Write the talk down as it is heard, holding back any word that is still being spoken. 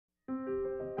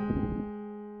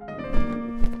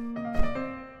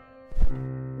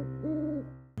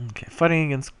fighting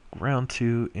against round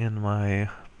 2 in my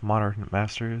Modern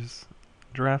Masters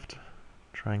draft.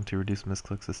 Trying to reduce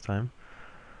misclicks this time.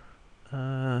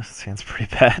 This hand's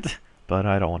pretty bad, but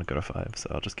I don't want to go to 5, so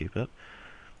I'll just keep it.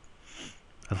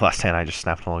 The last hand I just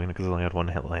snapped along because I only had one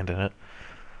hit land in it.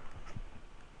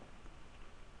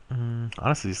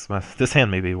 Honestly, this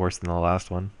hand may be worse than the last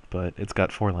one, but it's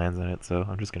got 4 lands in it, so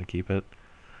I'm just going to keep it.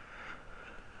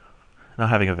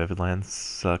 Not having a Vivid Land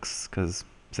sucks, because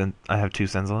I have 2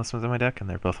 Sentinelists in my deck, and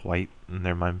they're both white, and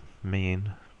they're my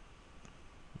main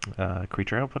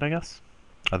creature output, I guess,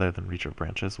 other than Reach of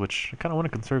Branches, which I kind of want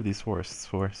to conserve these forests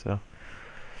for, so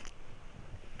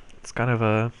it's kind of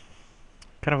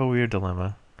a weird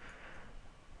dilemma.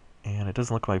 And it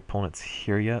doesn't look like my opponent's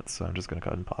here yet, so I'm just going to go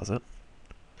ahead and pause it.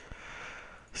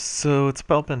 So it's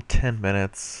about been 10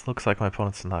 minutes. Looks like my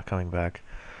opponent's not coming back.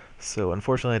 So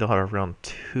unfortunately I don't have a round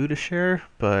 2 to share,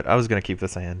 but I was going to keep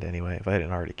this hand anyway if I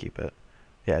didn't already keep it.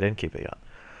 Yeah, I didn't keep it yet.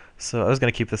 So I was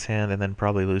going to keep this hand and then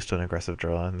probably lose to an aggressive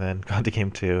draw and then go to game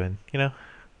 2 and,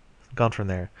 gone from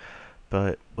there.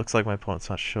 But looks like my opponent's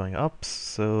not showing up,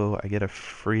 so I get a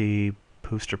free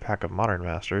booster pack of Modern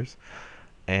Masters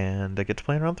and I get to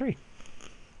play in round 3.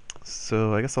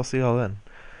 So I guess I'll see y'all then.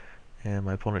 And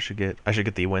my opponent I should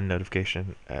get the win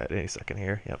notification at any second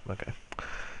here. Yep, okay.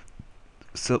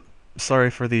 So,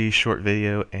 sorry for the short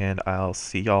video, and I'll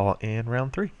see y'all in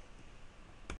round 3.